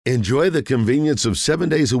Enjoy the convenience of 7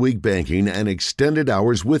 days a week banking and extended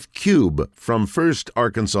hours with Cube from First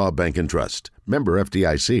Arkansas Bank and Trust. Member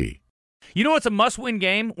FDIC. You know what's a must-win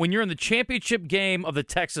game? When you're in the championship game of the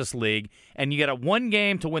Texas League and you get a one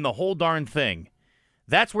game to win the whole darn thing.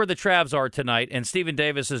 That's where the Travs are tonight, and Stephen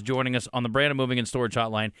Davis is joining us on the Brandon Moving and Storage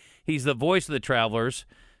Hotline. He's the voice of the Travelers.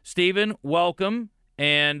 Stephen, welcome,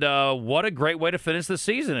 and what a great way to finish the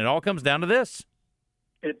season. It all comes down to this.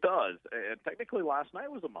 It does. And technically, last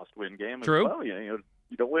night was a must-win game True. as well. You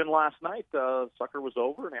don't win last night, sucker was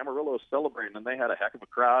over, and Amarillo was celebrating, and they had a heck of a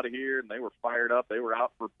crowd here, and they were fired up. They were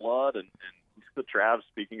out for blood, and the Travs,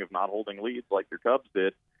 speaking of not holding leads like your Cubs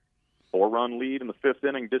did, 4-run lead in the fifth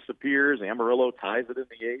inning disappears. Amarillo ties it in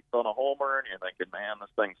the eighth on a homer, and you're thinking, man, this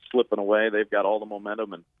thing's slipping away. They've got all the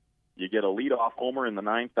momentum, and you get a leadoff homer in the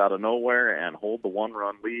ninth out of nowhere and hold the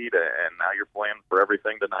one-run lead, and now you're playing for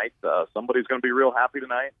everything tonight. Somebody's going to be real happy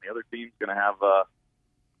tonight, and the other team's going to have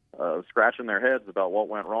scratching their heads about what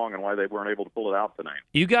went wrong and why they weren't able to pull it out tonight.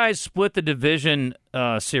 You guys split the division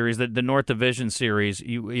series, the North Division series,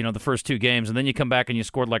 you know, the first two games, and then you come back and you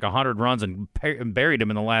scored like 100 runs and buried them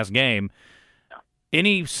in the last game. Yeah.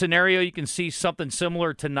 Any scenario you can see something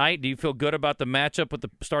similar tonight? Do you feel good about the matchup with the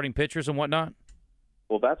starting pitchers and whatnot?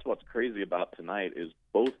 Well, that's what's crazy about tonight is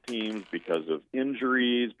both teams, because of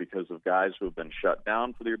injuries, because of guys who have been shut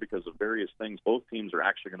down for the year, because of various things, both teams are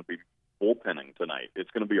actually going to be bullpenning tonight.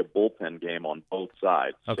 It's going to be a bullpen game on both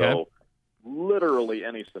sides. Okay. So literally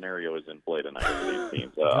any scenario is in play tonight for these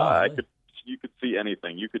teams. You could see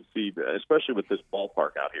anything. You could see, especially with this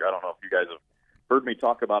ballpark out here. I don't know if you guys have heard me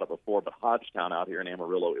talk about it before, but Hodgetown out here in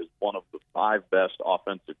Amarillo is one of the 5 best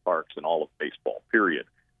offensive parks in all of baseball, period,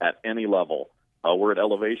 at any level. We're at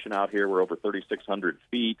elevation out here. We're over 3,600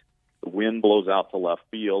 feet. The wind blows out to left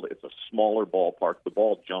field. It's a smaller ballpark. The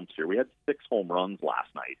ball jumps here. We had 6 home runs last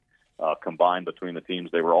night combined between the teams.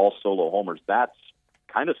 They were all solo homers. That's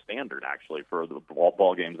kind of standard, actually, for the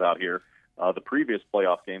ball games out here. The previous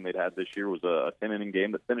playoff game they'd had this year was a 10-inning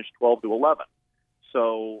game that finished 12-11.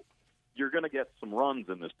 So you're going to get some runs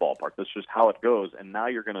in this ballpark. That's just how it goes. And now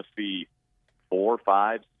you're going to see 4,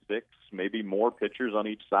 5, 6, maybe more pitchers on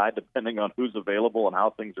each side, depending on who's available and how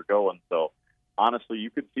things are going. So, honestly, you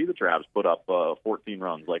could see the Travs put up 14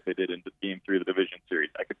 runs like they did in Game 3 of the division series.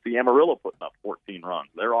 I could see Amarillo putting up 14 runs.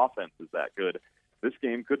 Their offense is that good. This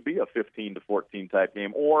game could be a 15-14 type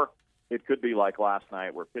game, or it could be like last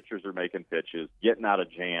night where pitchers are making pitches, getting out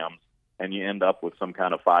of jams, and you end up with some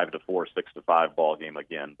kind of 5-4, 6-5 ball game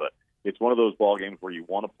again. But it's one of those ball games where you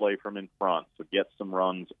want to play from in front, so get some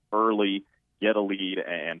runs early, get a lead,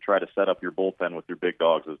 and try to set up your bullpen with your big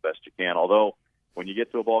dogs as best you can. Although, when you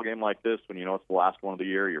get to a ball game like this, when you know it's the last one of the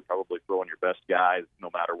year, you're probably throwing your best guys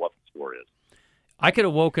no matter what the score is. I could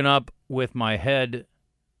have woken up with my head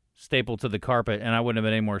stapled to the carpet, and I wouldn't have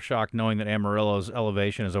been any more shocked knowing that Amarillo's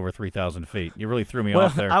elevation is over 3,000 feet. You really threw me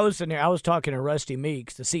off there. I was sitting there. I was talking to Rusty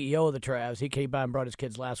Meeks, the CEO of the Travs. He came by and brought his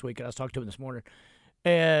kids last week, and I was talking to him this morning.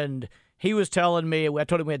 And he was telling me, I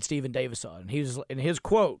told him we had Stephen Davis on. He was, in his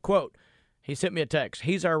quote, he sent me a text.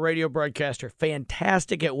 He's our radio broadcaster,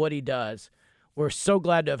 fantastic at what he does. We're so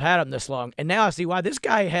glad to have had him this long. And now I see why this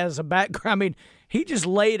guy has a background. I mean, he just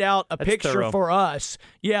laid out a picture thorough for us.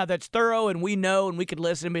 Yeah, that's thorough, and we know, and we could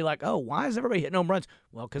listen and be like, oh, why is everybody hitting home runs?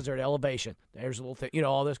 Well, because they're at elevation. There's a little thing,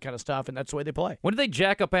 all this kind of stuff, and that's the way they play. When did they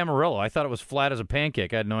jack up Amarillo? I thought it was flat as a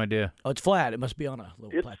pancake. I had no idea. Oh, it's flat. It must be on a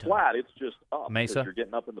little plateau. It's flat. It's just up. Mesa? If you're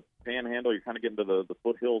getting up in the Panhandle, you're kind of getting to the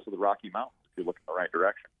foothills of the Rocky Mountains if you look in the right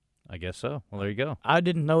direction. I guess so. Well, there you go. I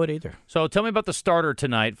didn't know it either. So tell me about the starter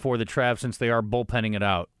tonight for the Travs since they are bullpenning it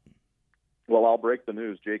out. Well, I'll break the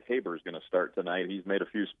news. Jake Haber is going to start tonight. He's made a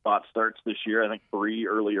few spot starts this year, I think 3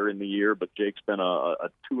 earlier in the year, but Jake's been a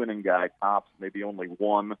 2-inning guy tops, maybe only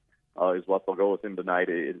 1 is what they'll go with him tonight.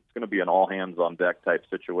 It's going to be an all-hands-on-deck type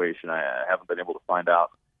situation. I haven't been able to find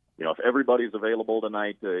out. If everybody's available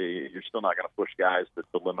tonight, you're still not going to push guys to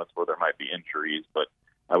the limits where there might be injuries, but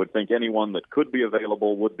I would think anyone that could be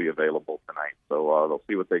available would be available tonight. So they'll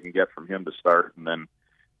see what they can get from him to start, and then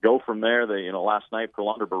go from there. They, last night,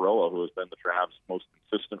 Prolander Baroa, who has been the Travs' most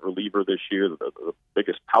consistent reliever this year, the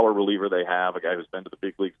biggest power reliever they have, a guy who's been to the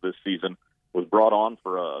big leagues this season, was brought on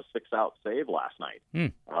for a 6-out save last night,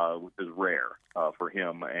 which is rare for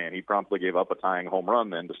him. And he promptly gave up a tying home run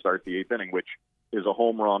then to start the 8th inning, which is a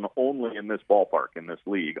home run only in this ballpark, in this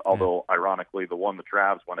league. Although, ironically, the one the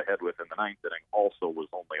Travs went ahead with in the 9th inning also was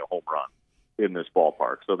only a home run in this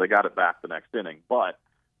ballpark. So they got it back the next inning. But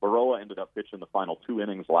Baroa ended up pitching the final 2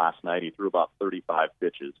 innings last night. He threw about 35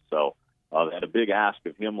 pitches. So they had a big ask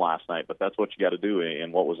of him last night, but that's what you got to do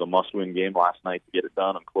in what was a must-win game last night to get it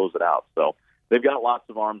done and close it out. So they've got lots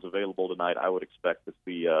of arms available tonight. I would expect to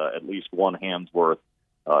see at least one hand's worth,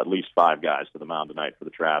 at least 5 guys to the mound tonight for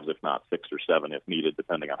the Travs, if not 6 or 7 if needed,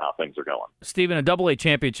 depending on how things are going. Stephen, a Double-A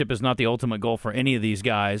championship is not the ultimate goal for any of these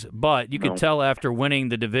guys, but you could tell after winning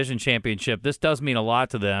the division championship, this does mean a lot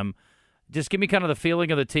to them. Just give me kind of the feeling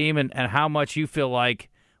of the team and how much you feel like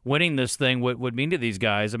winning this thing would mean to these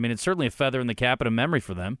guys. I mean, it's certainly a feather in the cap and a memory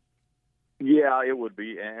for them. Yeah, it would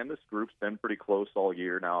be. And this group's been pretty close all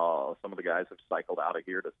year. Now, some of the guys have cycled out of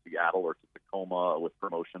here to Seattle or to Tacoma with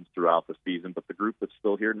promotions throughout the season. But the group that's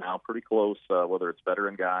still here now, pretty close, whether it's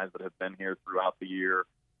veteran guys that have been here throughout the year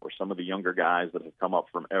or some of the younger guys that have come up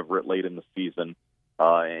from Everett late in the season.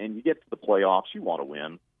 And you get to the playoffs, you want to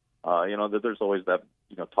win. There's always that,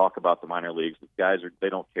 talk about the minor leagues. These guys, they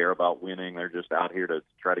don't care about winning. They're just out here to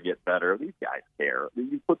try to get better. These guys care.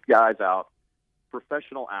 You put guys out,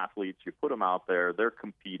 professional athletes, you put them out there, they're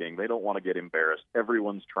competing. They don't want to get embarrassed.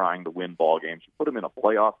 Everyone's trying to win ball games. You put them in a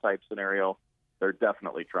playoff type scenario, they're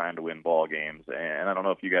definitely trying to win ball games. And I don't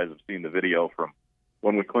know if you guys have seen the video from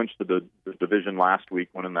when we clinched the division last week,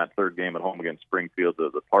 winning that third game at home against Springfield,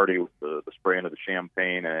 the party with the spraying of the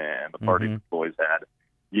champagne and the party the boys had.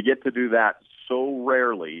 You get to do that so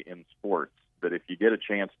rarely in sports that if you get a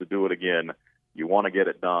chance to do it again, you want to get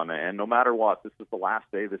it done. And no matter what, this is the last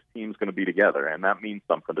day this team's going to be together, and that means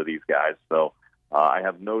something to these guys. So I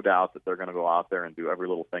have no doubt that they're going to go out there and do every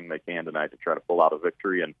little thing they can tonight to try to pull out a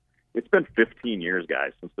victory. And it's been 15 years,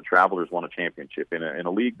 guys, since the Travelers won a championship in a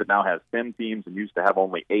league that now has 10 teams and used to have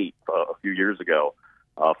only 8 a few years ago.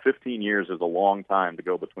 15 years is a long time to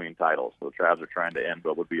go between titles. So the Travs are trying to end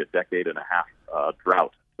what would be a decade and a half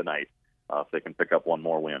drought tonight if they can pick up one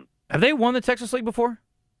more win. Have they won the Texas League before?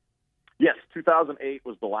 Yes, 2008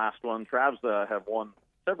 was the last one. Travs have won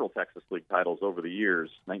several Texas League titles over the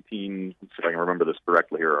years. Let's see if I can remember this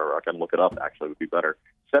correctly here, or I can look it up, actually, would be better.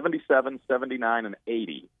 77, 79, and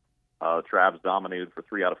 80. Travs dominated for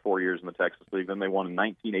 3 out of 4 years in the Texas League. Then they won in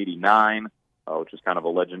 1989, which is kind of a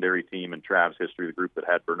legendary team in Travs history, the group that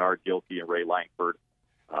had Bernard Gilkey and Ray Langford.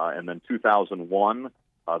 And then 2001,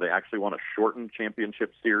 they actually won a shortened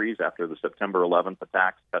championship series after the September 11th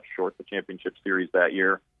attacks cut short the championship series that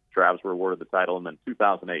year. Travs were awarded the title, and then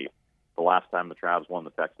 2008, the last time the Travs won the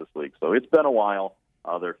Texas League. So it's been a while.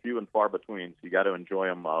 They're few and far between, so you got to enjoy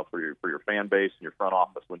them for your fan base and your front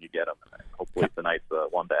office when you get them. And hopefully tonight's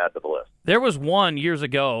one to add to the list. There was one years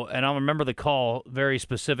ago, and I'll remember the call very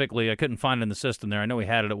specifically. I couldn't find it in the system there. I know we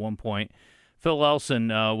had it at one point. Phil Elson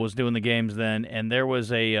was doing the games then, and there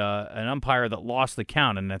was an umpire that lost the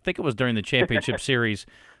count, and I think it was during the championship series.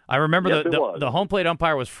 I remember the home plate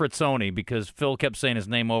umpire was Fritzoni because Phil kept saying his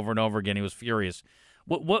name over and over again. He was furious.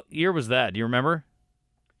 What year was that? Do you remember?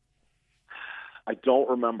 I don't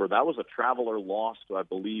remember. That was a Traveler loss to, I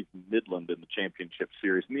believe, Midland in the championship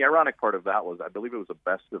series. And the ironic part of that was I believe it was a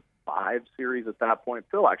best-of-5 series at that point.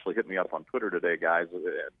 Phil actually hit me up on Twitter today, guys, and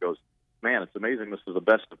goes, man, it's amazing this is a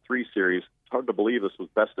best-of-3 series. It's hard to believe this was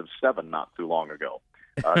best-of-7 not too long ago.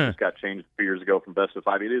 Just got changed a few years ago from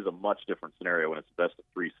best-of-5. It is a much different scenario when it's a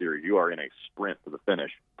best-of-3 series. You are in a sprint to the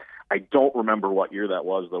finish. I don't remember what year that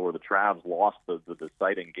was, though, where the Travs lost the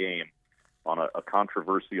deciding game on a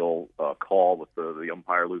controversial call with the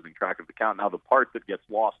umpire losing track of the count. Now, the part that gets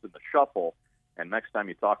lost in the shuffle, and next time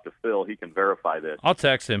you talk to Phil, he can verify this. I'll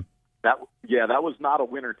text him. That was not a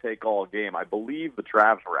winner-take-all game. I believe the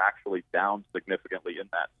Travs were actually down significantly in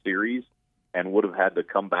that series and would have had to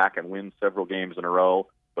come back and win several games in a row,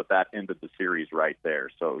 but that ended the series right there.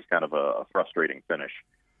 So it was kind of a frustrating finish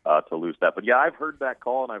to lose that. But, yeah, I've heard that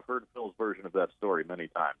call, and I've heard Phil's version of that story many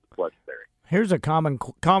times. It's legendary. Here's a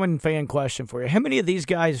common fan question for you. How many of these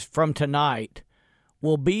guys from tonight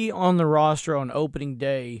will be on the roster on opening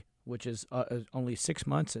day, which is only 6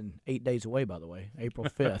 months and 8 days away, by the way? April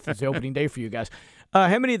 5th is the opening day for you guys.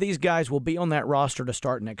 How many of these guys will be on that roster to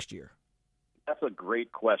start next year? That's a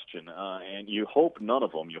great question, and you hope none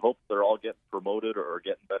of them. You hope they're all getting promoted or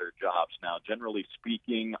getting better jobs. Now, generally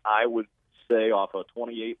speaking, I would say off a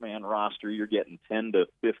 28-man roster, you're getting 10 to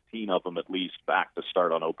 15 of them at least back to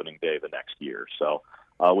start on opening day the next year. So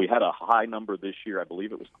we had a high number this year. I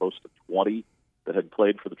believe it was close to 20 that had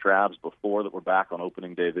played for the Travs before that were back on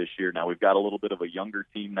opening day this year. Now, we've got a little bit of a younger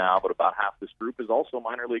team now, but about half this group is also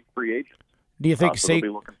minor league free agents. Do you think so they'll be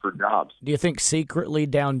looking for jobs? Do you think secretly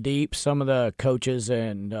down deep some of the coaches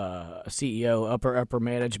and CEO, upper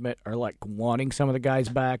management are like wanting some of the guys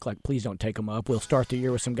back? Like, please don't take them up. We'll start the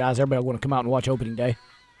year with some guys. Everybody want to come out and watch opening day.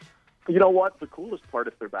 You know what? The coolest part,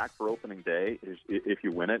 if they're back for opening day, is if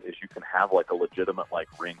you win it, is you can have like a legitimate like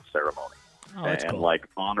ring ceremony. that's and cool.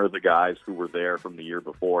 honor the guys who were there from the year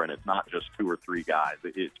before. And it's not just 2 or 3 guys.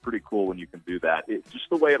 It's pretty cool when you can do that. It's just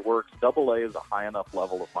the way it works. AA is a high enough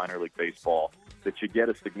level of minor league baseball that you get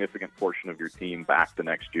a significant portion of your team back the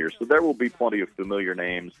next year. So there will be plenty of familiar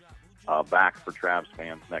names back for Travs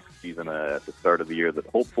fans next season at the start of the year that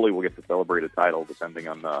hopefully will get to celebrate a title depending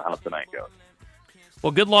on how tonight goes.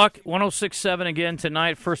 Well, good luck. 106.7 again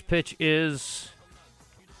tonight. First pitch is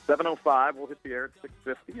 7:05. We'll hit the air at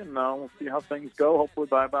 6:50, and we'll see how things go. Hopefully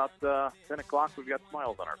by about 10 o'clock, we've got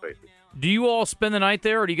smiles on our faces. Do you all spend the night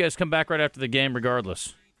there, or do you guys come back right after the game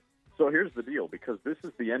regardless? So here's the deal. Because this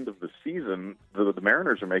is the end of the season, the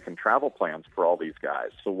Mariners are making travel plans for all these guys.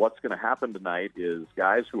 So what's going to happen tonight is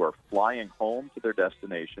guys who are flying home to their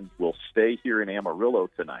destination will stay here in Amarillo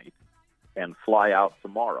tonight and fly out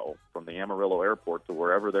tomorrow from the Amarillo airport to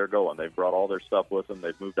wherever they're going. They've brought all their stuff with them.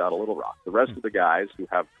 They've moved out of Little Rock. The rest of the guys who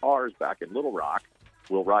have cars back in Little Rock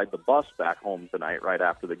will ride the bus back home tonight right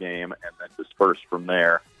after the game and then disperse from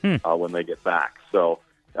there when they get back. So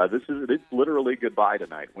it's literally goodbye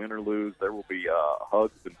tonight. Win or lose, there will be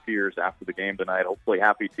hugs and tears after the game tonight, hopefully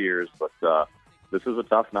happy tears, but this is a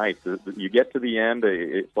tough night. You get to the end,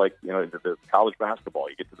 it's like the college basketball.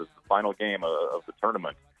 You get to the final game of the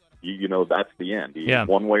tournament. You know that's the end.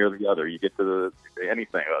 One way or the other. You get to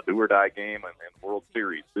anything, a do-or-die game and World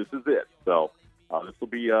Series. This is it. So this will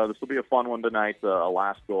be a fun one tonight, a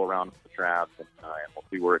last go-around for the Travs, and we'll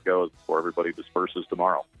see where it goes before everybody disperses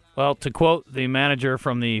tomorrow. Well, to quote the manager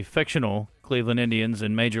from the fictional Cleveland Indians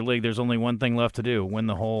in Major League, there's only one thing left to do, win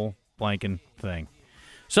the whole blanking thing.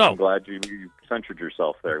 So I'm glad you censored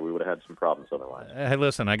yourself there. We would have had some problems otherwise. Hey,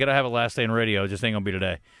 listen, I got to have a last day in radio. It just ain't going to be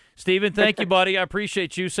today. Steven, thank you, buddy. I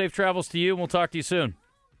appreciate you. Safe travels to you, and we'll talk to you soon.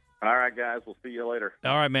 All right, guys. We'll see you later.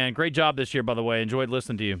 All right, man. Great job this year, by the way. Enjoyed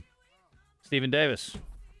listening to you. Steven Davis,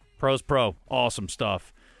 Pro's Pro. Awesome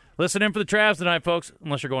stuff. Listen in for the Travs tonight, folks,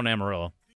 unless you're going to Amarillo.